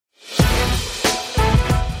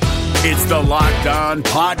It's the Locked On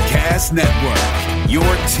Podcast Network, your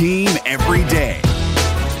team every day.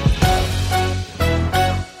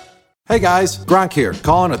 Hey guys, Gronk here,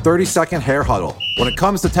 calling a 30-second hair huddle. When it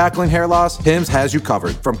comes to tackling hair loss, Hims has you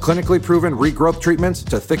covered. From clinically proven regrowth treatments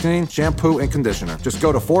to thickening, shampoo, and conditioner. Just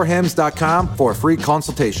go to 4hims.com for a free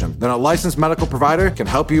consultation. Then a licensed medical provider can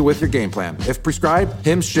help you with your game plan. If prescribed,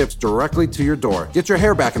 Hims ships directly to your door. Get your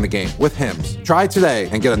hair back in the game with Hims. Try today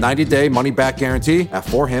and get a 90-day money-back guarantee at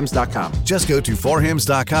 4hims.com. Just go to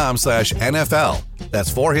 4hims.com/NFL.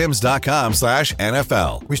 That's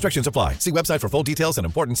 4hims.com/NFL. Restrictions apply. See website for full details and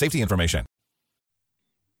important safety information.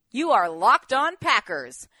 You are Locked On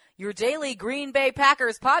Packers, your daily Green Bay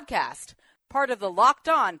Packers podcast, part of the Locked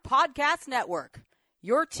On Podcast Network,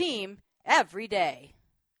 your team every day.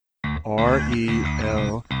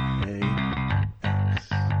 RELAX.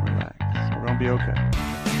 Relax. We're going to be okay.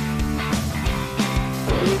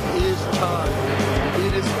 It is time.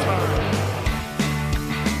 It is time.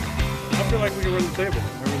 I feel like we can run the table.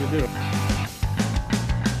 I really do.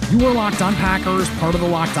 You are Locked On Packers, part of the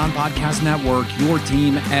Locked On Podcast Network, your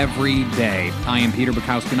team every day. I am Peter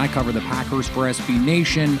Bukowski, and I cover the Packers for SB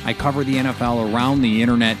Nation. I cover the NFL around the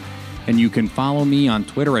internet, and you can follow me on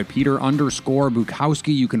Twitter at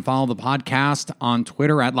Peter_Bukowski. You can follow the podcast on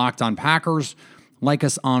Twitter at Locked On Packers. Like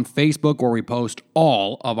us on Facebook, where we post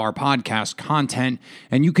all of our podcast content.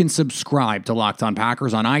 And you can subscribe to Locked On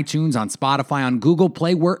Packers on iTunes, on Spotify, on Google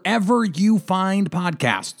Play, wherever you find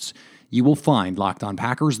podcasts. You will find Locked On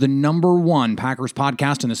Packers, the #1 Packers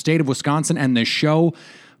podcast in the state of Wisconsin, and the show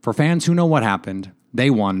for fans who know what happened. They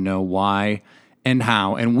want to know why and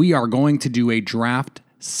how. And we are going to do a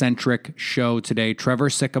draft-centric show today. Trevor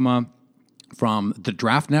Sikkema from the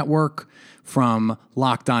Draft Network, from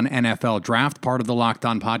Locked On NFL Draft, part of the Locked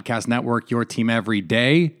On Podcast Network, your team every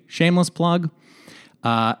day. Shameless plug.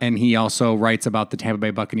 And he also writes about the Tampa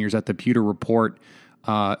Bay Buccaneers at the Pewter Report.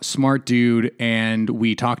 Smart dude, and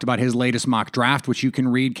we talked about his latest mock draft, which you can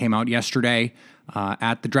read, came out yesterday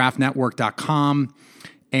at thedraftnetwork.com.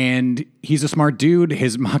 And he's a smart dude.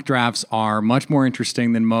 His mock drafts are much more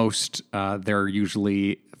interesting than most. They're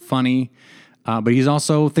usually funny, but he's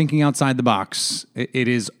also thinking outside the box.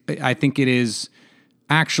 I think it is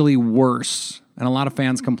actually worse. And a lot of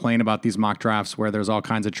fans complain about these mock drafts where there's all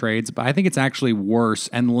kinds of trades, but I think it's actually worse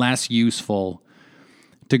and less useful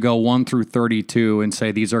to go 1 through 32 and say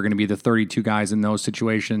these are going to be the 32 guys in those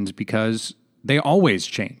situations, because they always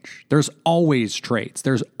change. There's always trades.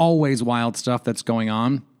 There's always wild stuff that's going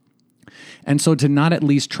on. And so to not at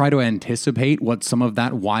least try to anticipate what some of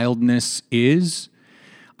that wildness is,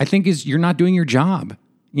 I think you're not doing your job.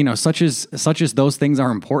 You know, such as those things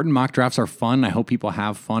are important. Mock drafts are fun. I hope people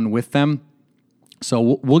have fun with them.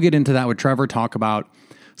 So we'll get into that with Trevor, talk about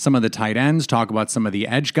some of the tight ends, talk about some of the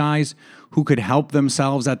edge guys who could help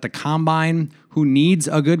themselves at the combine, who needs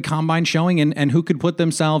a good combine showing, and who could put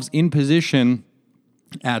themselves in position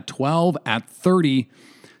at 12, at 30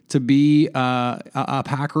 to be a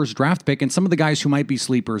Packers draft pick. And some of the guys who might be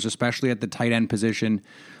sleepers, especially at the tight end position.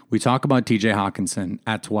 We talk about TJ Hawkinson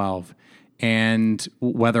at 12 and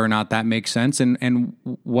whether or not that makes sense, and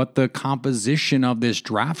what the composition of this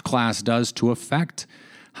draft class does to affect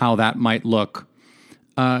how that might look.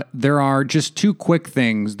 There are just two quick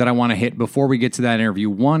things that I want to hit before we get to that interview.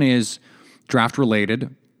 One is draft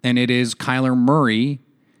related, and it is Kyler Murray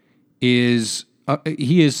is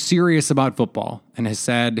serious about football and has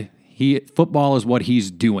said football is what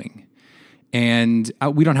he's doing. And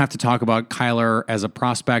we don't have to talk about Kyler as a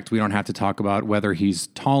prospect. We don't have to talk about whether he's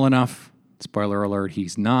tall enough. Spoiler alert,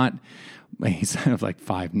 he's not. He's like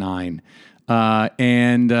 5'9". But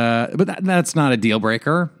that's not a deal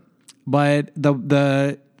breaker. But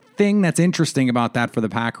the thing that's interesting about that for the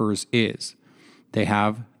Packers is they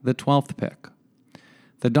have the 12th pick.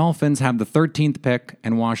 The Dolphins have the 13th pick,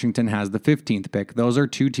 and Washington has the 15th pick. Those are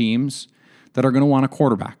two teams that are going to want a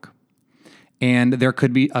quarterback. And there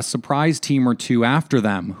could be a surprise team or two after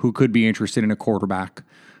them who could be interested in a quarterback.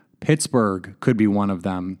 Pittsburgh could be one of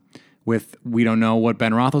them. We don't know what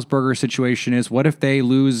Ben Roethlisberger's situation is. What if they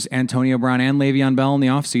lose Antonio Brown and Le'Veon Bell in the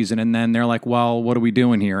offseason, and then they're like, well, what are we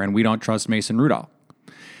doing here? And we don't trust Mason Rudolph.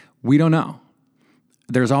 We don't know.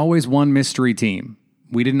 There's always one mystery team.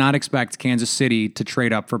 We did not expect Kansas City to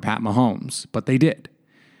trade up for Pat Mahomes, but they did.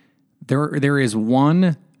 There is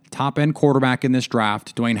one top-end quarterback in this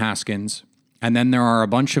draft, Dwayne Haskins, and then there are a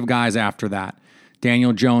bunch of guys after that.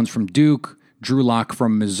 Daniel Jones from Duke, Drew Lock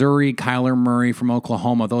from Missouri, Kyler Murray from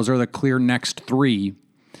Oklahoma. Those are the clear next three.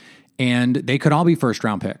 And they could all be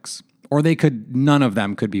first-round picks. Or none of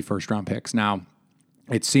them could be first-round picks. Now,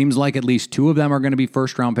 it seems like at least two of them are going to be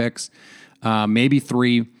first-round picks, maybe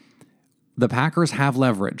three. The Packers have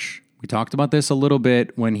leverage We talked about this a little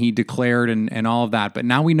bit when he declared and all of that, but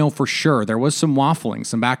now we know for sure. There was some waffling,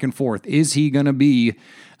 some back and forth. Is he going to be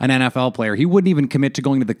an NFL player? He wouldn't even commit to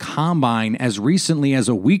going to the Combine as recently as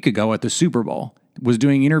a week ago at the Super Bowl. Was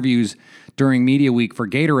doing interviews during Media Week for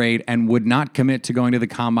Gatorade and would not commit to going to the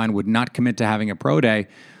Combine, would not commit to having a pro day.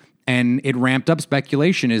 And it ramped up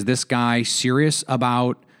speculation. Is this guy serious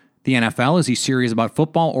about the NFL? Is he serious about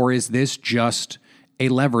football? Or is this just a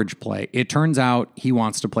leverage play? It turns out he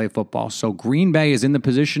wants to play football. So Green Bay is in the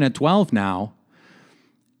position at 12 now.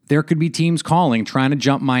 There could be teams calling, trying to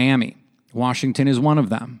jump Miami. Washington is one of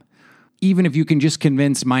them. Even if you can just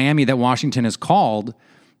convince Miami that Washington has called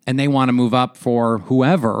and they want to move up for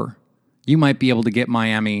whoever, you might be able to get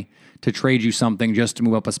Miami to trade you something just to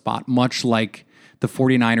move up a spot, much like the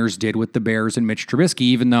 49ers did with the Bears and Mitch Trubisky,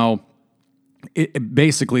 even though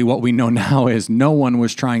basically what we know now is no one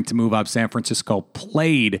was trying to move up. San Francisco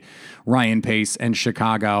played Ryan Pace and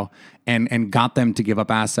Chicago and got them to give up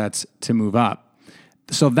assets to move up.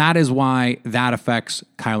 So that is why that affects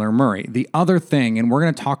Kyler Murray. The other thing, and we're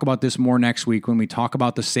going to talk about this more next week when we talk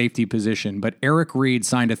about the safety position, but Eric Reed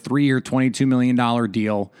signed a 3-year, $22 million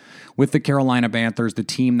deal with the Carolina Panthers, the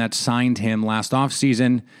team that signed him last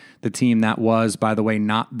offseason, the team that was, by the way,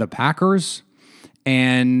 not the Packers.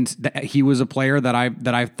 And he was a player that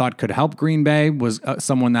I thought could help Green Bay, was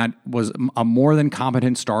someone that was a more than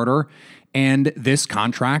competent starter, and this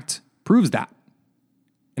contract proves that.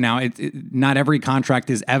 Now, not every contract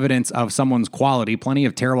is evidence of someone's quality. Plenty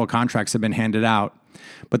of terrible contracts have been handed out.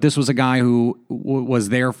 But this was a guy who was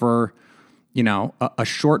there for, a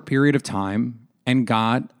short period of time and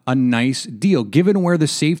got a nice deal. Given where the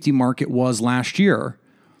safety market was last year,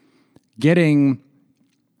 getting,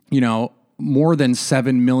 more than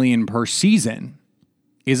 $7 million per season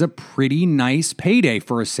is a pretty nice payday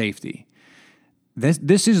for a safety.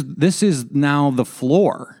 This is now the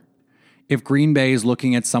floor. If Green Bay is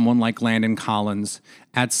looking at someone like Landon Collins,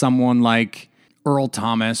 at someone like Earl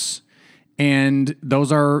Thomas, and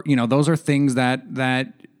those are things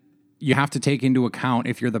that you have to take into account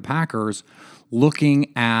if you're the Packers looking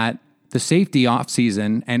at the safety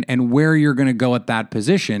offseason and where you're going to go at that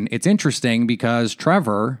position. It's interesting because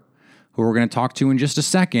Trevor, who we're going to talk to in just a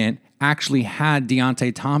second, actually had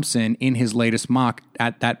Deontay Thompson in his latest mock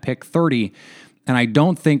at that pick 30. And I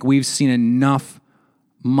don't think we've seen enough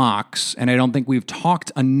mocks, and I don't think we've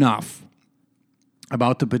talked enough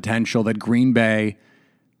about the potential that Green Bay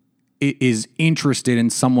is interested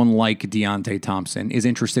in someone like Deontay Thompson, is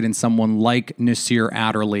interested in someone like Nasir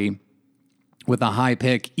Adderley with a high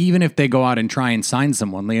pick, even if they go out and try and sign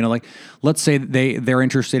someone. Like let's say they're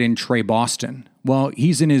interested in Trey Boston. Well,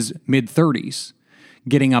 he's in his mid-30s,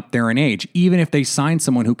 getting up there in age. Even if they sign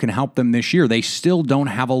someone who can help them this year, they still don't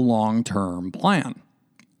have a long-term plan.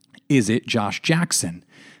 Is it Josh Jackson?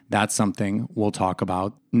 That's something we'll talk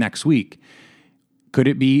about next week. Could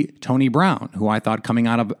it be Tony Brown, who I thought coming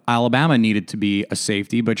out of Alabama needed to be a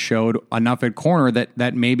safety, but showed enough at corner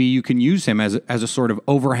that maybe you can use him as a sort of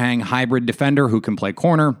overhang hybrid defender who can play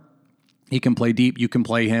corner, he can play deep, you can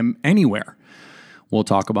play him anywhere. We'll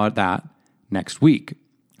talk about that next week.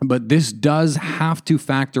 But this does have to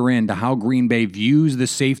factor into how Green Bay views the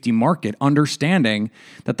safety market, understanding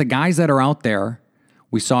that the guys that are out there,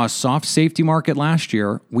 we saw a soft safety market last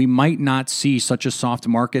year. We might not see such a soft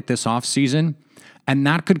market this offseason, and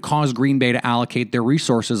that could cause Green Bay to allocate their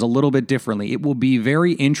resources a little bit differently. It will be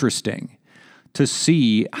very interesting to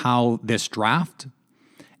see how this draft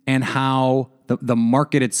and how the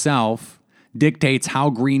market itself dictates how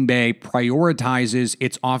Green Bay prioritizes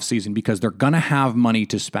its offseason, because they're going to have money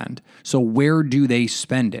to spend. So where do they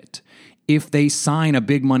spend it? If they sign a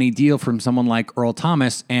big money deal from someone like Earl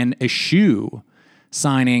Thomas and eschew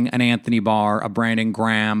signing an Anthony Barr, a Brandon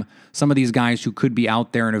Graham, some of these guys who could be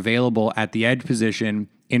out there and available at the edge position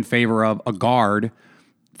in favor of a guard,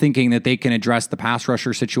 thinking that they can address the pass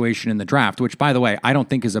rusher situation in the draft, which, by the way, I don't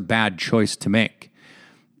think is a bad choice to make.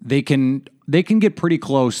 They can get pretty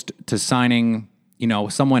close to signing,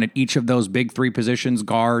 someone at each of those big three positions,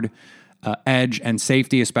 guard, edge, and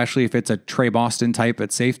safety, especially if it's a Trey Boston type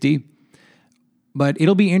at safety. But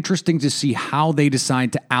it'll be interesting to see how they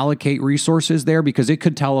decide to allocate resources there, because it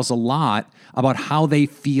could tell us a lot about how they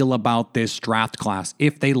feel about this draft class.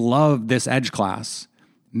 If they love this edge class,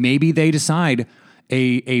 maybe they decide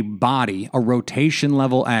a body, a rotation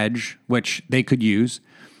level edge, which they could use,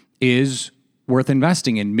 is worth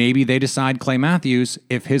investing in. Maybe they decide Clay Matthews,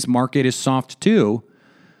 if his market is soft too,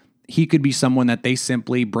 he could be someone that they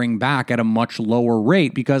simply bring back at a much lower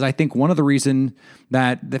rate, because I think one of the reasons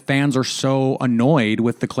that the fans are so annoyed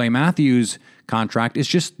with the Clay Matthews contract is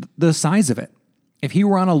just the size of it. If he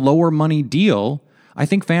were on a lower money deal I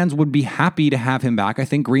think fans would be happy to have him back. I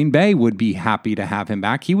think Green Bay would be happy to have him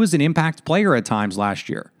back. He was an impact player at times last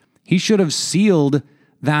year. He should have sealed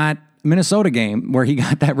that Minnesota game where he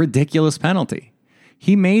got that ridiculous penalty.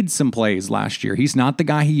 He made some plays last year. He's not the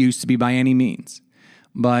guy he used to be by any means.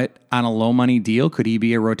 But on a low money deal, could he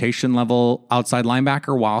be a rotation level outside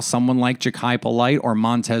linebacker while someone like Ja'Kai Polite or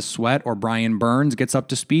Montez Sweat or Brian Burns gets up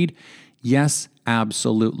to speed? Yes,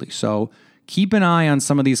 absolutely. So keep an eye on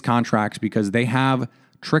some of these contracts because they have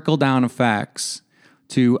trickle-down effects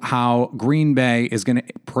to how Green Bay is going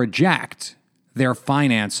to project their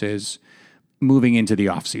finances moving into the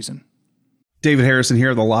offseason. David Harrison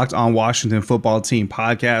here, the Locked On Washington Football Team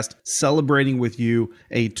podcast, celebrating with you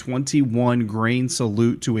a 21 grain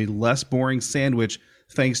salute to a less boring sandwich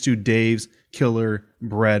thanks to Dave's Killer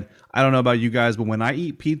Bread. I don't know about you guys, but when I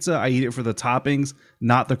eat pizza, I eat it for the toppings,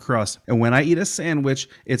 not the crust. And when I eat a sandwich,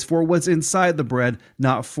 it's for what's inside the bread,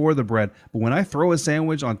 not for the bread. But when I throw a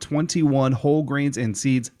sandwich on 21 whole grains and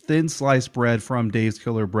seeds, thin sliced bread from Dave's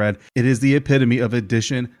Killer Bread, it is the epitome of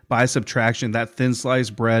addition by subtraction. That thin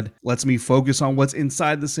sliced bread lets me focus on what's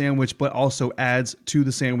inside the sandwich, but also adds to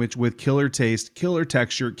the sandwich with killer taste, killer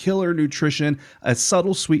texture, killer nutrition, a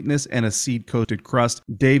subtle sweetness, and a seed-coated crust.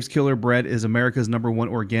 Dave's Killer Bread is America's #1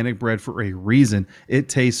 organic bread for a reason. It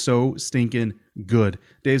tastes so stinking good.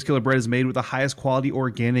 Dave's Killer Bread is made with the highest quality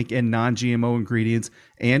organic and non-GMO ingredients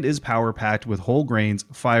and is power-packed with whole grains,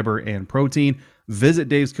 fiber, and protein. Visit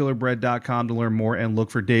daveskillerbread.com to learn more and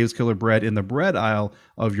look for Dave's Killer Bread in the bread aisle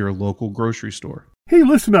of your local grocery store. Hey,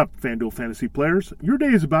 listen up, FanDuel Fantasy players. Your day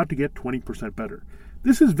is about to get 20% better.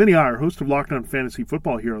 This is Vinny Iyer, host of Locked On Fantasy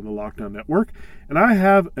Football here on the Locked On Network, and I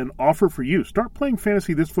have an offer for you. Start playing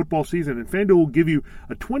fantasy this football season, and FanDuel will give you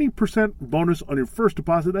a 20% bonus on your first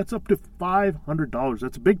deposit. That's up to $500.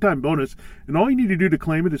 That's a big-time bonus, and all you need to do to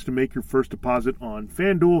claim it is to make your first deposit on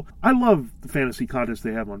FanDuel. I love the fantasy contests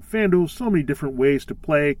they have on FanDuel. So many different ways to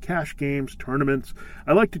play, cash games, tournaments.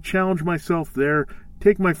 I like to challenge myself there.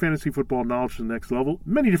 Take my fantasy football knowledge to the next level.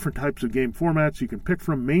 Many different types of game formats you can pick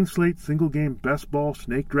from: main slate, single game, best ball,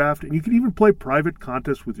 snake draft, and you can even play private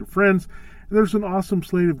contests with your friends. And there's an awesome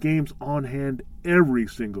slate of games on hand every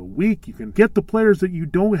single week. You can get the players that you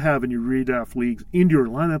don't have in your redraft leagues into your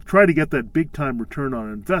lineup. Try to get that big-time return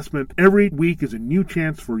on investment. Every week is a new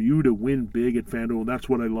chance for you to win big at FanDuel, and that's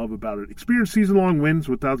what I love about it. Experience season-long wins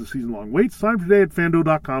without the season-long waits. Sign up today at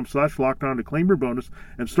FanDuel.com/LockedOn to claim your bonus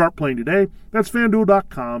and start playing today. That's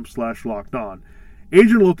FanDuel.com/LockedOn.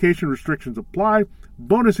 Age and location restrictions apply.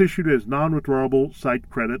 Bonus issued as non-withdrawable site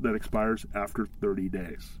credit that expires after 30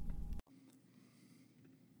 days.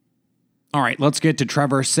 All right, let's get to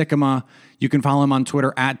Trevor Sikkema. You can follow him on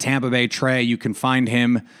Twitter at Tampa Bay Trey. You can find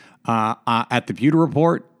him at the Pewter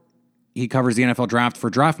Report. He covers the NFL Draft for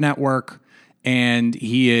Draft Network, and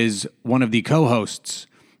he is one of the co-hosts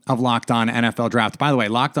of Locked On NFL Draft. By the way,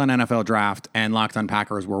 Locked On NFL Draft and Locked On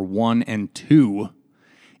Packers were 1 and 2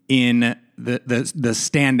 in the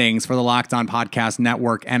standings for the Locked On Podcast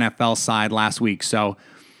Network NFL side last week. So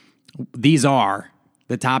these are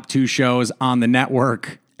the top 2 shows on the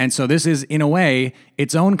network. And so this is, in a way,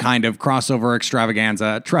 its own kind of crossover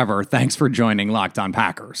extravaganza. Trevor, thanks for joining Locked On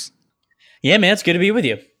Packers. Yeah, man, it's good to be with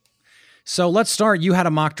you. So let's start. You had a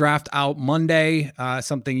mock draft out Monday,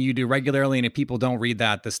 something you do regularly. And if people don't read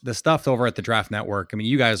that, the stuff over at the Draft Network, I mean,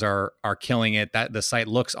 you guys are killing it. That the site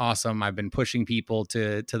looks awesome. I've been pushing people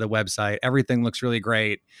to the website. Everything looks really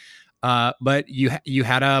great. But you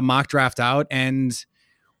had a mock draft out, and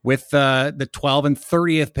with the 12 and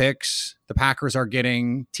 30th picks, the Packers are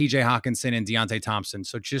getting TJ Hawkinson and Deontay Thompson.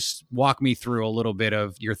 So just walk me through a little bit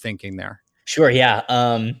of your thinking there. Sure, yeah.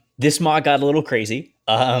 This mock got a little crazy.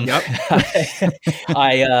 Yep.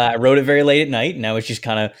 I wrote it very late at night, and I was just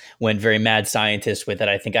kind of went very mad scientist with it.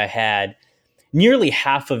 I think I had nearly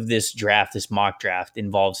half of this mock draft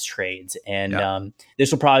involves trades. And this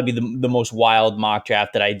will probably be the most wild mock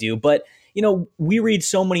draft that I do. But, we read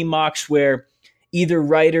so many mocks where either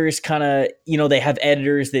writers kind of, they have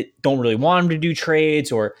editors that don't really want them to do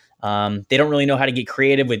trades, or they don't really know how to get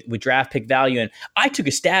creative with draft pick value. And I took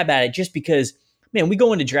a stab at it just because, man, we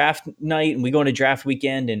go into draft night and we go into draft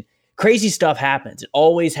weekend and crazy stuff happens. It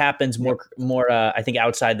always happens more I think,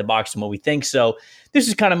 outside the box than what we think. So this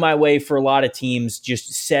is kind of my way for a lot of teams,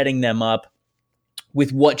 just setting them up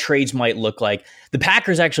with what trades might look like. The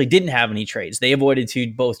Packers actually didn't have any trades. They avoided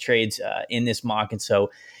both trades in this mock. And so,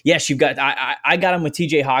 yes, you've got, I got him with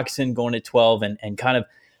TJ Hawkinson going at 12 and kind of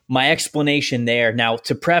my explanation there. Now,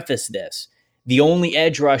 to preface this, the only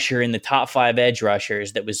edge rusher in the top 5 edge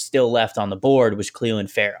rushers that was still left on the board was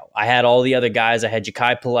Cleveland Farrell. I had all the other guys. I had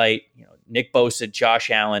Ja'Kai Polite, Nick Bosa, Josh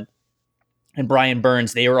Allen. and Brian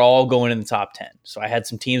Burns, they were all going in the top 10. So I had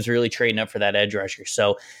some teams really trading up for that edge rusher.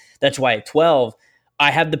 So that's why at 12,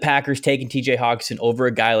 I have the Packers taking TJ Hawkinson over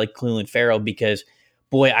a guy like Cleveland Farrell because,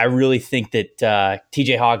 boy, I really think that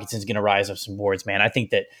TJ Hawkinson is going to rise up some boards, man. I think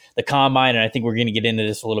that the combine, and I think we're going to get into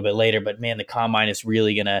this a little bit later, but man, the combine is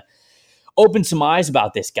really going to open some eyes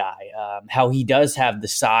about this guy, how he does have the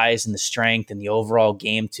size and the strength and the overall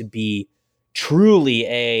game to be truly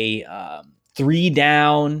a 3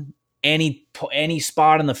 down, any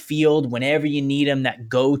spot on the field, whenever you need him, that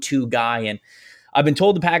go-to guy. And I've been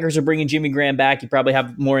told the Packers are bringing Jimmy Graham back. You probably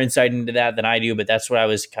have more insight into that than I do, but that's what I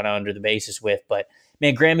was kind of under the basis with. But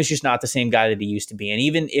man, Graham is just not the same guy that he used to be. And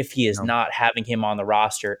even if he is not having him on the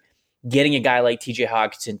roster, getting a guy like TJ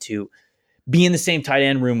Hawkinson to be in the same tight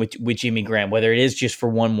end room with Jimmy Graham, whether it is just for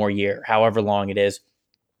one more year, however long it is,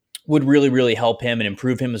 would really, really help him and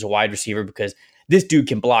improve him as a wide receiver because this dude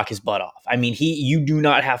can block his butt off. I mean, you do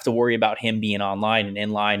not have to worry about him being online and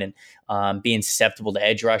in line and being susceptible to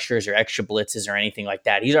edge rushers or extra blitzes or anything like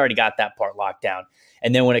that. He's already got that part locked down.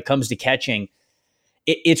 And then when it comes to catching,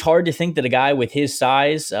 it's hard to think that a guy with his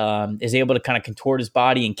size is able to kind of contort his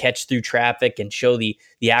body and catch through traffic and show the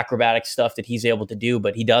acrobatic stuff that he's able to do,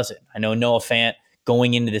 but he doesn't. I know Noah Fant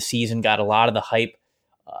going into the season got a lot of the hype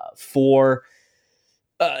for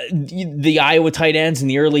the Iowa tight ends and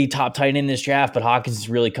the early top tight end in this draft, but Hawkins has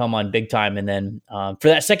really come on big time. And then for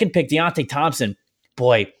that second pick, Deontay Thompson,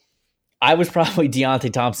 boy, I was probably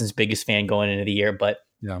Deontay Thompson's biggest fan going into the year, but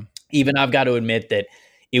even I've got to admit that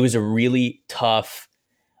it was a really tough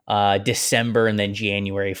December and then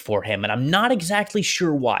January for him. And I'm not exactly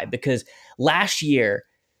sure why, because last year,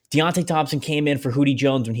 Deontay Thompson came in for Hootie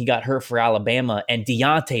Jones when he got hurt for Alabama, and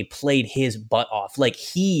Deontay played his butt off. Like,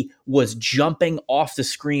 he was jumping off the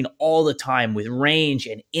screen all the time with range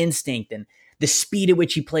and instinct and the speed at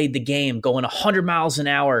which he played the game, going 100 miles an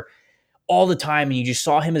hour all the time. And you just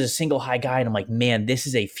saw him as a single high guy. And I'm like, man, this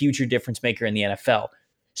is a future difference maker in the NFL.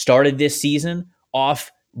 Started this season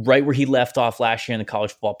off right where he left off last year in the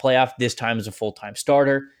college football playoff, this time as a full-time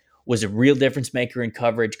starter, was a real difference maker in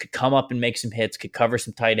coverage, could come up and make some hits, could cover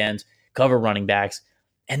some tight ends, cover running backs.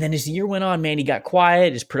 And then as the year went on, man, he got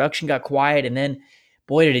quiet, his production got quiet, and then,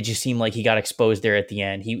 boy, did it just seem like he got exposed there at the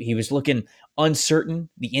end. He was looking uncertain.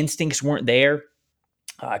 The instincts weren't there.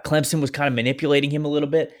 Clemson was kind of manipulating him a little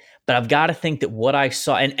bit. But I've got to think that what I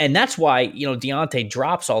saw, and that's why, Deontay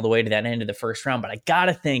drops all the way to that end of the first round, but I got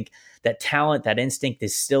to think that talent, that instinct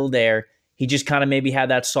is still there. He just kind of maybe had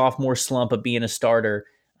that sophomore slump of being a starter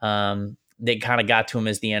that kind of got to him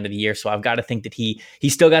as the end of the year. So I've got to think that he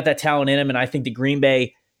still got that talent in him, and I think that Green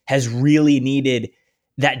Bay has really needed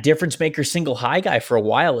that difference maker single high guy for a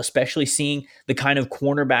while, especially seeing the kind of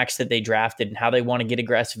cornerbacks that they drafted and how they want to get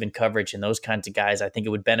aggressive in coverage and those kinds of guys. I think it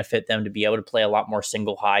would benefit them to be able to play a lot more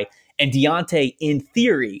single high. And Deontay, in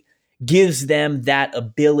theory, gives them that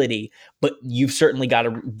ability, but you've certainly got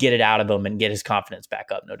to get it out of him and get his confidence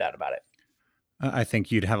back up, no doubt about it. I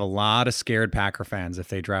think you'd have a lot of scared Packer fans if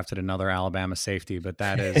they drafted another Alabama safety, but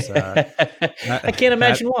that is I can't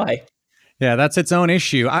imagine why. Yeah, that's its own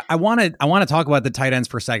issue. I want to talk about the tight ends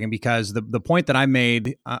for a second, because the point that I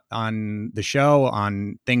made on the show,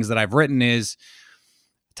 on things that I've written, is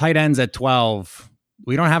tight ends at 12.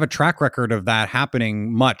 We don't have a track record of that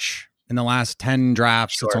happening much in the last 10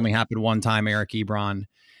 drafts. Sure. It's only happened one time, Eric Ebron.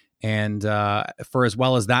 And for as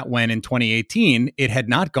well as that went in 2018, it had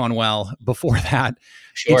not gone well before that.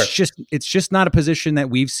 Sure. It's just not a position that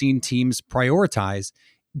we've seen teams prioritize.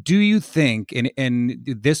 Do you think, in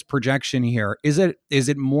this projection here, is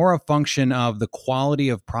it more a function of the quality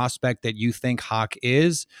of prospect that you think Hawk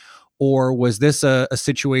is, or was this a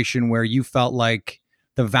situation where you felt like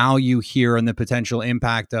the value here and the potential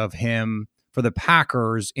impact of him for the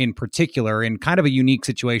Packers in particular, in kind of a unique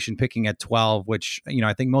situation, picking at 12, which,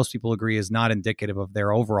 I think most people agree is not indicative of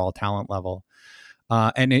their overall talent level,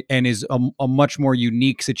 and is a much more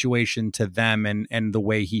unique situation to them and the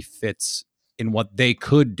way he fits in what they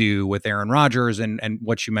could do with Aaron Rodgers and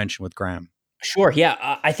what you mentioned with Graham? Sure.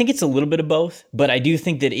 Yeah. I think it's a little bit of both, but I do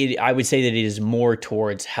think that I would say that it is more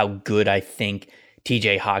towards how good I think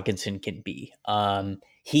TJ Hawkinson can be.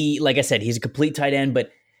 He, like I said, he's a complete tight end,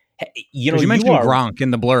 but you mentioned Gronk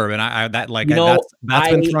in the blurb, and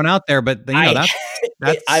that's been thrown out there, but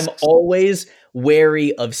that's I'm always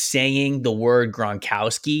wary of saying the word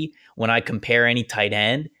Gronkowski when I compare any tight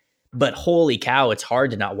end. But holy cow, it's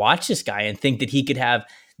hard to not watch this guy and think that he could have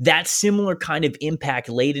that similar kind of impact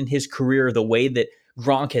late in his career, the way that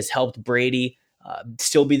Gronk has helped Brady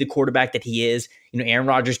still be the quarterback that he is. Aaron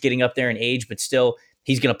Rodgers getting up there in age, but still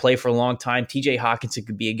he's going to play for a long time. TJ Hawkinson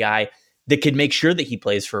could be a guy that could make sure that he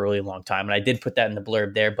plays for a really long time. And I did put that in the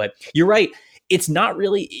blurb there, but you're right. It's not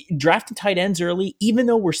really drafting tight ends early, even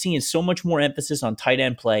though we're seeing so much more emphasis on tight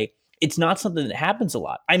end play. It's not something that happens a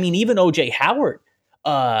lot. I mean, even OJ Howard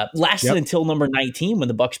lasted until number 19 when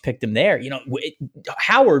the Bucks picked him there.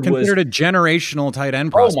 Howard considered was a generational tight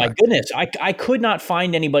end prospect. Oh my goodness. I could not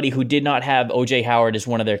find anybody who did not have OJ Howard as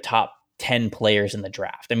one of their top 10 players in the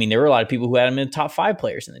draft. I mean, there were a lot of people who had him in the top 5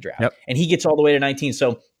 players in the draft, and he gets all the way to 19.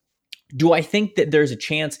 So do I think that there's a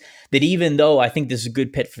chance that even though I think this is a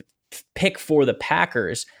good pick for the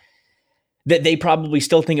Packers, that they probably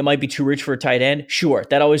still think it might be too rich for a tight end? Sure.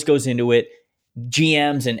 That always goes into it.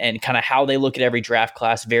 GMs and kind of how they look at every draft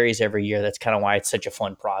class varies every year. That's kind of why it's such a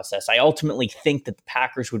fun process. I ultimately think that the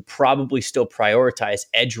Packers would probably still prioritize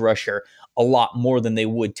edge rusher a lot more than they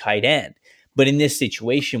would tight end. But in this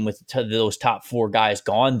situation with those top 4 guys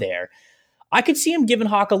gone there, I could see him giving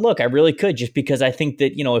Hawk a look. I really could, just because I think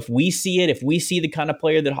that, if we see it, if we see the kind of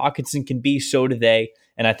player that Hawkinson can be, so do they.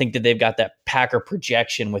 And I think that they've got that Packer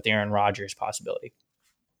projection with Aaron Rodgers possibility.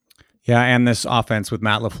 Yeah, and this offense with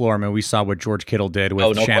Matt LaFleur, I mean, we saw what George Kittle did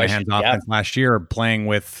with Shanahan's offense last year, playing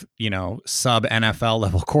with, sub NFL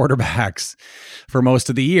level quarterbacks for most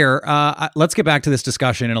of the year. Let's get back to this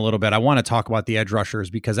discussion in a little bit. I want to talk about the edge rushers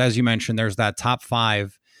because, as you mentioned, there's that top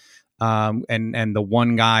 5, and the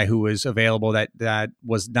one guy who was available that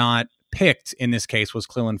was not picked in this case was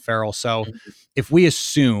Clelin Ferrell. So if we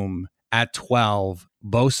assume at 12,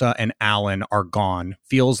 Bosa and Allen are gone,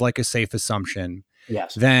 feels like a safe assumption.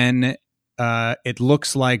 Yes. Then it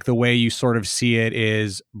looks like the way you sort of see it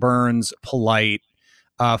is Burns, Polite,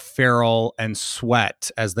 Farrell, and Sweat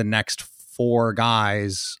as the next 4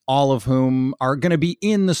 guys, all of whom are going to be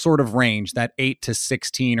in the sort of range, that 8 to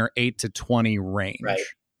 16 or 8 to 20 range. Right.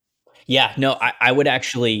 Yeah, no, I would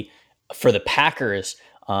actually, for the Packers,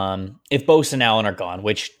 if Bosa and Allen are gone,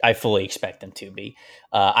 which I fully expect them to be,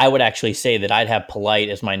 I would actually say that I'd have Polite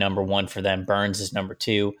as my number 1 for them. Burns is number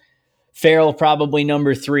 2. Farrell probably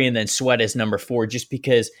number 3, and then Sweat is number 4, just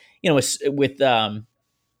because, with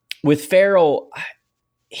Farrell,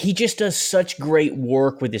 he just does such great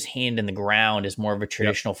work with his hand in the ground as more of a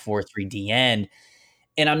traditional 4-3 D end.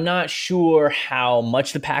 And I'm not sure how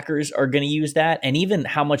much the Packers are going to use that, and even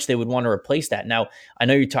how much they would want to replace that. Now, I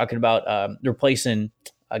know you're talking about replacing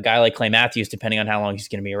a guy like Clay Matthews, depending on how long he's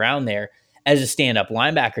going to be around there, as a stand-up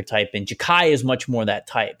linebacker type, and Ja'Kai is much more that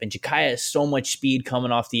type. And Ja'Kai has so much speed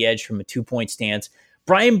coming off the edge from a 2-point stance.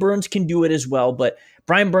 Brian Burns can do it as well, but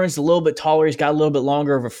Brian Burns is a little bit taller. He's got a little bit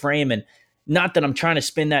longer of a frame, and not that I'm trying to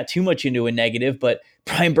spin that too much into a negative, but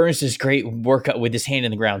Brian Burns does great work with his hand in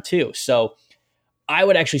the ground too. So I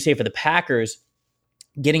would actually say for the Packers,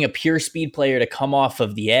 getting a pure speed player to come off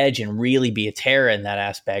of the edge and really be a terror in that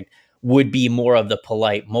aspect would be more of the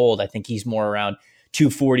Polite mold. I think he's more around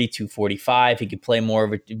 240, 245. He could play more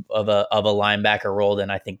of a linebacker role than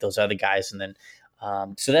I think those other guys. And then,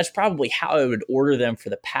 so that's probably how I would order them for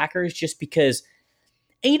the Packers, just because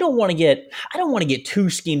I don't want to get too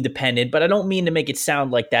scheme dependent, but I don't mean to make it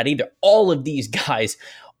sound like that either. All of these guys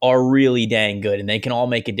are really dang good, and they can all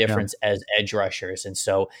make a difference as edge rushers. And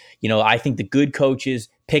so, I think the good coaches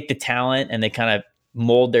pick the talent and they kind of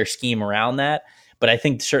mold their scheme around that. But I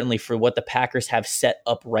think certainly for what the Packers have set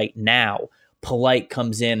up right now, Polite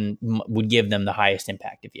comes in, would give them the highest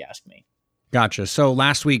impact, if you ask me. Gotcha. So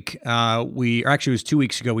last week, it was 2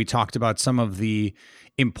 weeks ago, we talked about some of the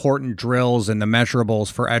important drills and the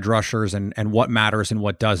measurables for edge rushers and what matters and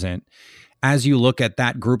what doesn't. As you look at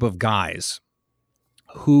that group of guys,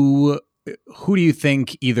 who do you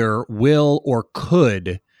think either will or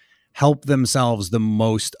could help themselves the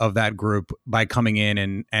most of that group by coming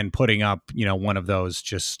in and putting up, one of those,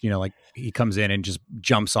 just, like he comes in and just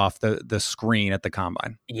jumps off the screen at the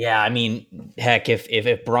combine? Yeah. I mean, heck,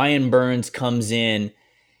 if Brian Burns comes in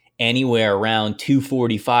anywhere around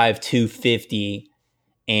 245, 250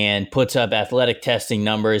 and puts up athletic testing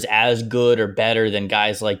numbers as good or better than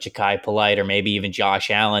guys like Ja'Kai Polite or maybe even Josh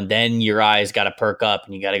Allen, then your eyes got to perk up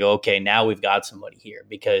and you got to go, okay, now we've got somebody here,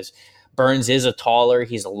 because Burns is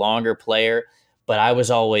he's a longer player, but I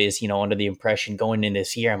was always, under the impression going into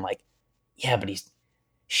this year, I'm like, yeah, but he's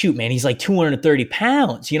like 230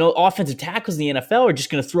 pounds. Offensive tackles in the NFL are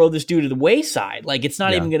just going to throw this dude to the wayside. Like, it's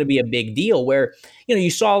not even going to be a big deal, where,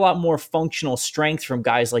 you saw a lot more functional strength from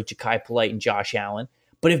guys like Ja'Kai Polite and Josh Allen.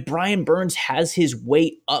 But if Brian Burns has his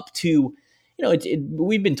weight up to,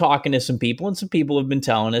 we've been talking to some people, and some people have been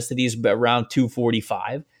telling us that he's around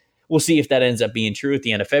 245. We'll see if that ends up being true at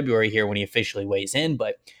the end of February here when he officially weighs in.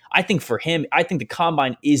 But I think for him, the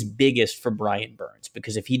combine is biggest for Brian Burns,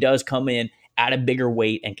 because if he does come in at a bigger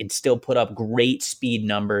weight and can still put up great speed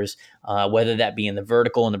numbers, whether that be in the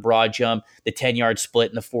vertical and the broad jump, the 10-yard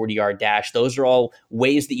split and the 40-yard dash. Those are all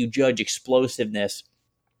ways that you judge explosiveness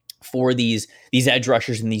for these edge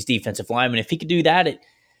rushers and these defensive linemen. If he could do that at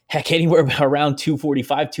anywhere around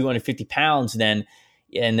 245, 250 pounds, then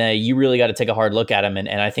you really got to take a hard look at him.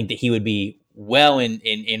 And I think that he would be well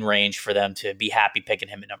in range for them to be happy picking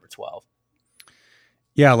him at number 12.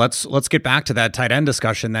 Yeah, let's get back to that tight end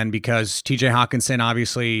discussion then, because TJ Hawkinson,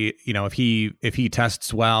 obviously, if he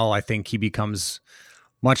tests well, I think he becomes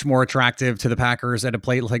much more attractive to the Packers at a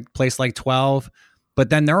place like 12. But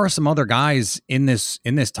then there are some other guys in this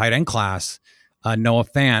tight end class. Noah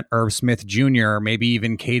Fant, Irv Smith Jr., maybe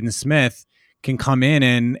even Caden Smith can come in,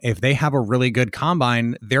 and if they have a really good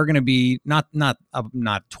combine, they're going to be not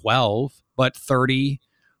 12, but 30,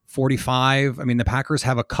 45. I mean, the Packers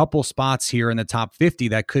have a couple spots here in the top 50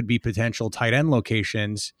 that could be potential tight end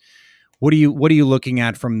locations. What are you looking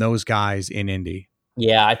at from those guys in Indy?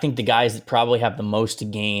 Yeah, I think the guys that probably have the most to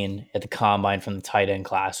gain at the combine from the tight end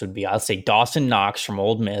class would be, I'll say, Dawson Knox from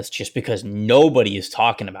Ole Miss, just because nobody is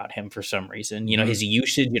talking about him for some reason. His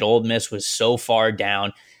usage at Ole Miss was so far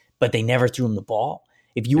down, but they never threw him the ball.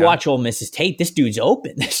 If you watch Ole Miss's tape, this dude's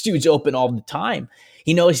open. This dude's open all the time.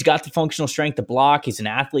 He knows he's got the functional strength to block. He's an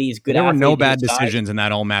athlete. He's a good. There athlete. Were no bad decisions in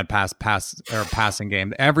that Ole Miss passing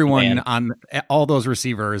game. Everyone on all those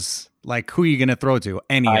receivers, like, who are you going to throw to?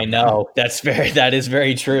 I know that is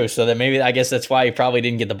very true. So that maybe, I guess that's why he probably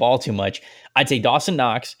didn't get the ball too much. I'd say Dawson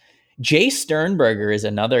Knox. Jay Sternberger is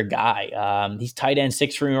another guy. He's tight end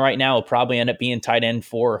 6 for me right now. He'll probably end up being tight end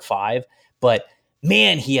 4 or 5. But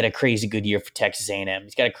man, he had a crazy good year for Texas A&M.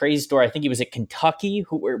 He's got a crazy story. I think he was at Kentucky.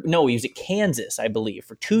 He was at Kansas, I believe,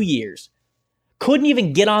 for 2 years. Couldn't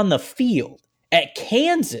even get on the field at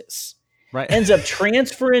Kansas. Right. Ends up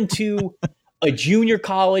transferring to a junior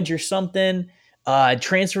college or something.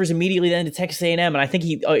 Transfers immediately then to Texas A&M, and I think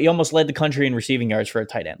he almost led the country in receiving yards for a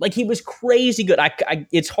tight end. Like, he was crazy good.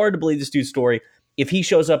 It's hard to believe this dude's story. If he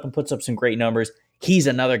shows up and puts up some great numbers, he's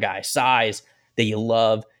another guy, size that you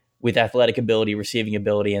love, with athletic ability, receiving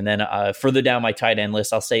ability. And then further down my tight end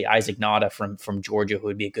list, I'll say Isaac Nada from Georgia, who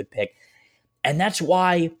would be a good pick. And that's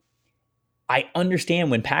why I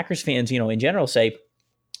understand when Packers fans, in general say,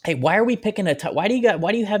 hey, why are we picking why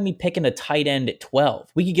do you have me picking a tight end at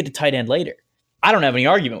 12? We could get a tight end later. I don't have any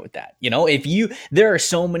argument with that. There are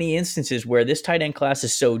so many instances where this tight end class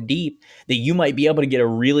is so deep that you might be able to get a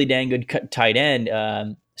really dang good tight end,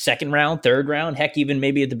 second round, third round, heck, even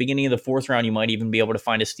maybe at the beginning of the fourth round, you might even be able to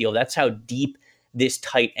find a steal. That's how deep this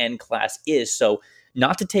tight end class is. So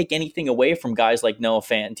not to take anything away from guys like Noah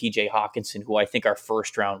Fant and TJ Hawkinson, who I think are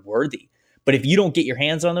first round worthy. But if you don't get your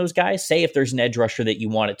hands on those guys, say if there's an edge rusher that you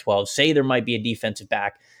want at 12, say there might be a defensive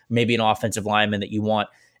back, maybe an offensive lineman that you want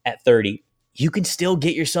at 30, you can still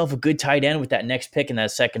get yourself a good tight end with that next pick in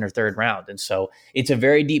that second or third round. And so it's a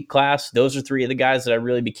very deep class. Those are 3 of the guys that I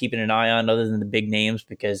really be keeping an eye on, other than the big names,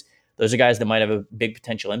 because those are guys that might have a big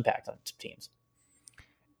potential impact on teams.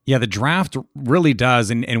 Yeah, the draft really does.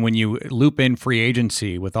 And when you loop in free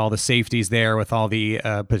agency with all the safeties there, with all the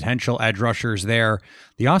potential edge rushers there,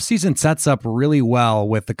 the offseason sets up really well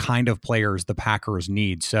with the kind of players the Packers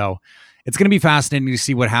need. So it's going to be fascinating to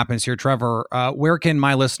see what happens here. Trevor, where can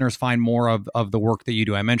my listeners find more of the work that you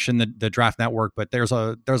do? I mentioned the Draft Network, but there's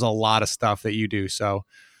a lot of stuff that you do. So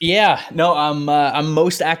yeah, no, I'm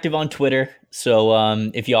most active on Twitter.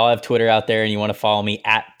 So if y'all have Twitter out there and you want to follow me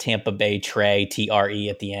at Tampa Bay Trey, TRE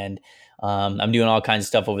at the end, I'm doing all kinds of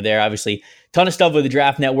stuff over there. Obviously, ton of stuff with the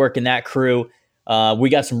Draft Network and that crew. We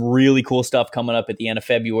got some really cool stuff coming up at the end of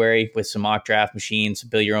February with some mock draft machines,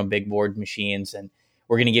 build your own big board machines, and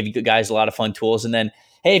we're going to give you guys a lot of fun tools. And then,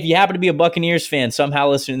 hey, if you happen to be a Buccaneers fan, somehow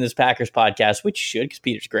listening to this Packers podcast, which you should, because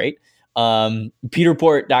Peter's great,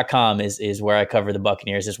 PeterReport.com is where I cover the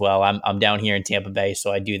Buccaneers as well. I'm down here in Tampa Bay,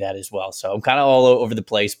 so I do that as well. So I'm kind of all over the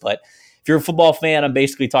place. But if you're a football fan, I'm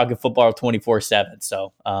basically talking football 24/7.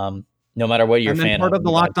 So no matter what you're a fan part of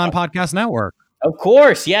the Locked On Podcast Network. Of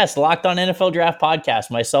course, yes, the Locked On NFL Draft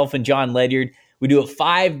Podcast. Myself and John Ledyard, we do it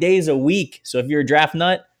 5 days a week. So if you're a draft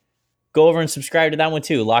nut, go over and subscribe to that one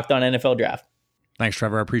too. Locked On NFL Draft. Thanks,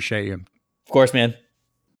 Trevor. I appreciate you. Of course, man.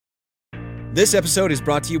 This episode is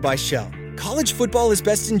brought to you by Shell. College football is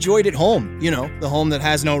best enjoyed at home. You know, the home that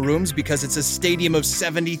has no rooms because it's a stadium of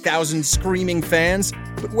 70,000 screaming fans.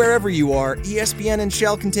 But wherever you are, ESPN and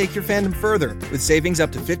Shell can take your fandom further with savings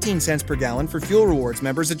up to 15 cents per gallon for fuel rewards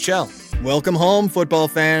members at Shell. Welcome home, football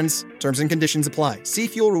fans. Terms and conditions apply. See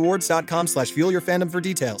fuelrewards.com/fuelyourfandom for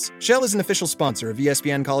details. Shell is an official sponsor of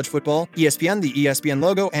ESPN College Football. ESPN, the ESPN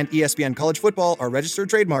logo, and ESPN College Football are registered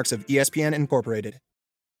trademarks of ESPN Incorporated.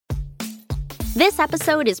 This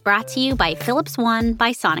episode is brought to you by Philips One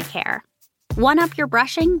by Sonicare. One up your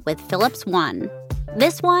brushing with Philips One.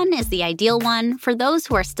 This one is the ideal one for those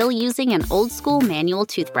who are still using an old-school manual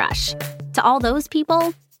toothbrush. To all those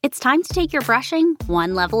people, it's time to take your brushing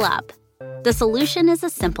one level up. The solution is a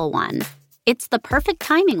simple one. It's the perfect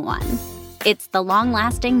timing one. It's the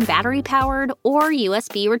long-lasting battery-powered or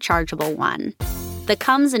USB rechargeable one. The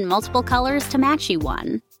comes in multiple colors to match you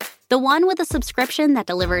one. The one with a subscription that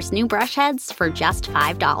delivers new brush heads for just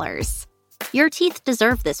 $5. Your teeth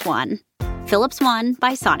deserve this one. Philips One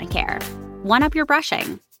by Sonicare. One up your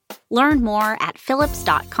brushing. Learn more at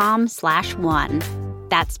philips.com/one.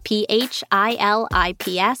 That's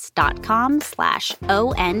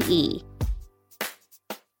philips.com/ONE.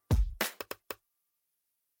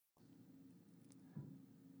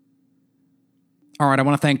 All right, I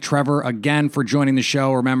want to thank Trevor again for joining the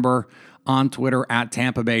show. Remember, on Twitter at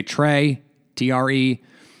Tampa Bay Trey, TRE,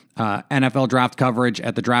 NFL draft coverage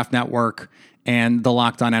at the Draft Network, and the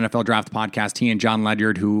Locked On NFL Draft podcast. He and John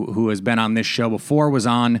Ledyard, who has been on this show before, was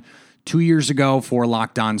on 2 years ago for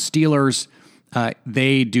Locked On Steelers.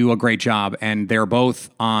 They do a great job, and they're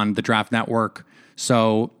both on the Draft Network.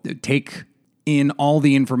 So take in all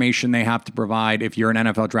the information they have to provide. If you're an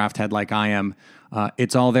NFL draft head like I am,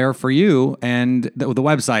 it's all there for you. And the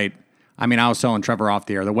website, I mean, I was telling Trevor off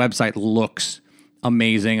the air, the website looks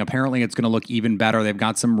amazing. Apparently, it's going to look even better. They've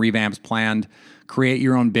got some revamps planned. Create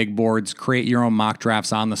your own big boards, create your own mock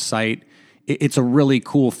drafts on the site. It's a really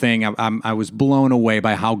cool thing. I was blown away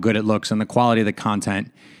by how good it looks, and the quality of the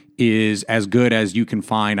content is as good as you can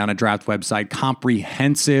find on a draft website.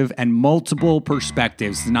 Comprehensive and multiple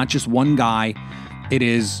perspectives. It's not just one guy. It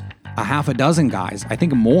is a half a dozen guys, I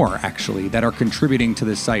think more actually, that are contributing to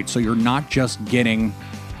this site. So you're not just getting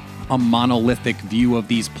a monolithic view of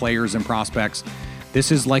these players and prospects. This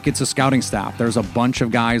is like it's a scouting staff. There's a bunch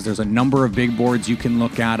of guys. There's a number of big boards you can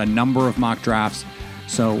look at, a number of mock drafts.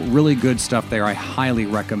 So really good stuff there. I highly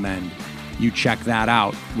recommend you check that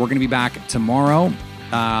out. We're going to be back tomorrow,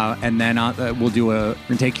 and then we're going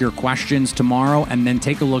to take your questions tomorrow, and then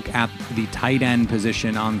take a look at the tight end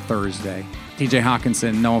position on Thursday. TJ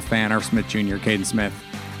Hawkinson, Noah Fant, Irv Smith Jr., Caden Smith,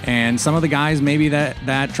 and some of the guys maybe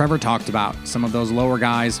that Trevor talked about, some of those lower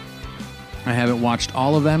guys. I haven't watched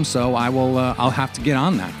all of them, so I'll have to get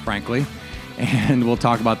on that, frankly, and we'll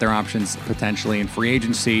talk about their options potentially in free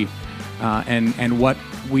agency, and what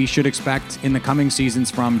we should expect in the coming seasons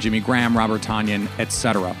from Jimmy Graham, Robert Tonyan,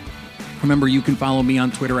 etc. Remember, you can follow me on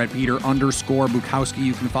Twitter at Peter_Bukowski.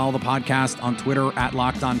 You can follow the podcast on Twitter at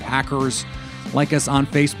Locked On Packers. Like us on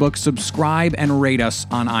Facebook, subscribe and rate us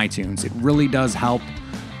on iTunes. It really does help.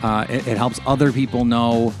 It helps other people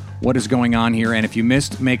know what is going on here. And if you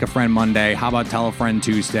missed Make a Friend Monday, how about Tell a Friend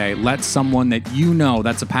Tuesday? Let someone that you know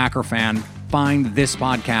that's a Packer fan find this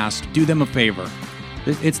podcast. Do them a favor.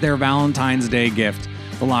 It's their Valentine's Day gift,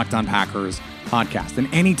 the Locked On Packers podcast. And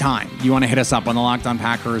anytime you want to hit us up on the Locked On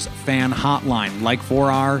Packers fan hotline, like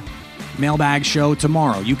for our mailbag show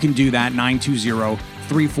tomorrow, you can do that,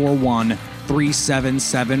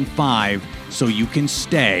 920-341-3775, so you can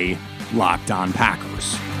stay Locked On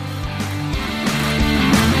Packers.